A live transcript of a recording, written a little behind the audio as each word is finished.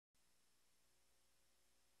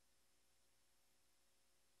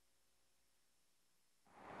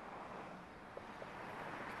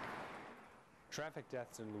Traffic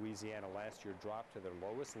deaths in Louisiana last year dropped to their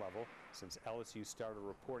lowest level since LSU started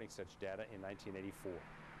reporting such data in 1984.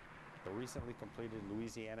 The recently completed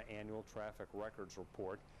Louisiana Annual Traffic Records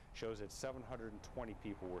Report shows that 720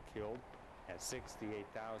 people were killed and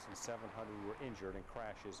 68,700 were injured in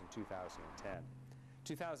crashes in 2010.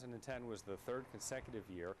 2010 was the third consecutive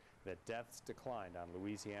year that deaths declined on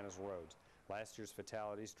Louisiana's roads. Last year's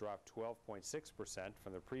fatalities dropped 12.6%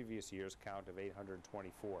 from the previous year's count of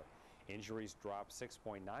 824. Injuries dropped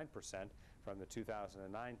 6.9% from the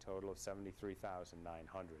 2009 total of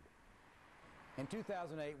 73,900. In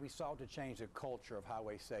 2008, we sought to change the culture of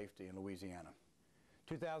highway safety in Louisiana.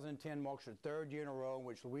 2010 marks the third year in a row in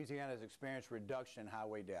which Louisiana has experienced a reduction in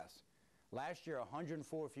highway deaths. Last year,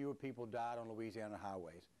 104 fewer people died on Louisiana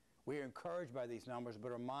highways. We are encouraged by these numbers,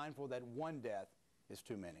 but are mindful that one death is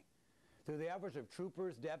too many. Through the efforts of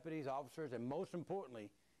troopers, deputies, officers, and most importantly,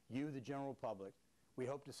 you, the general public, we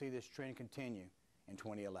hope to see this trend continue in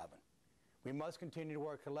 2011. We must continue to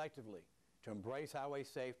work collectively to embrace highway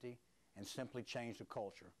safety and simply change the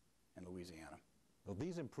culture in Louisiana. Well,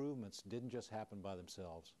 these improvements didn't just happen by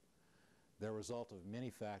themselves. They're a result of many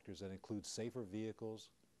factors that include safer vehicles,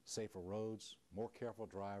 safer roads, more careful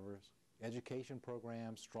drivers, education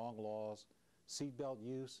programs, strong laws, seatbelt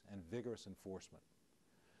use, and vigorous enforcement.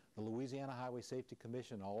 The Louisiana Highway Safety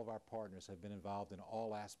Commission and all of our partners have been involved in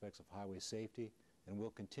all aspects of highway safety and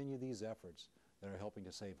will continue these efforts that are helping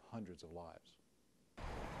to save hundreds of lives.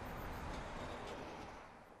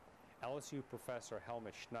 LSU professor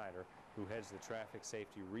Helmut Schneider, who heads the Traffic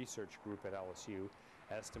Safety Research Group at LSU,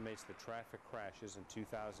 estimates the traffic crashes in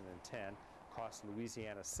 2010 cost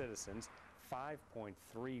Louisiana citizens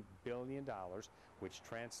 $5.3 billion, which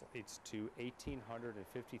translates to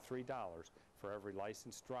 $1,853 for every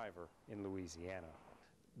licensed driver in Louisiana.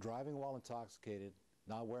 Driving while intoxicated,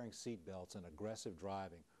 not wearing seat belts, and aggressive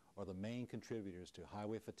driving are the main contributors to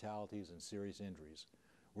highway fatalities and serious injuries.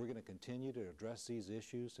 We're going to continue to address these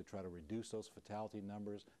issues to try to reduce those fatality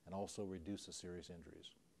numbers and also reduce the serious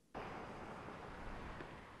injuries.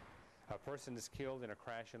 A person is killed in a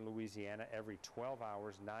crash in Louisiana every 12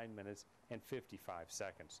 hours, 9 minutes, and 55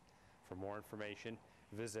 seconds. For more information,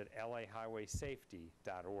 visit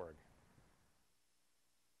lahighwaysafety.org.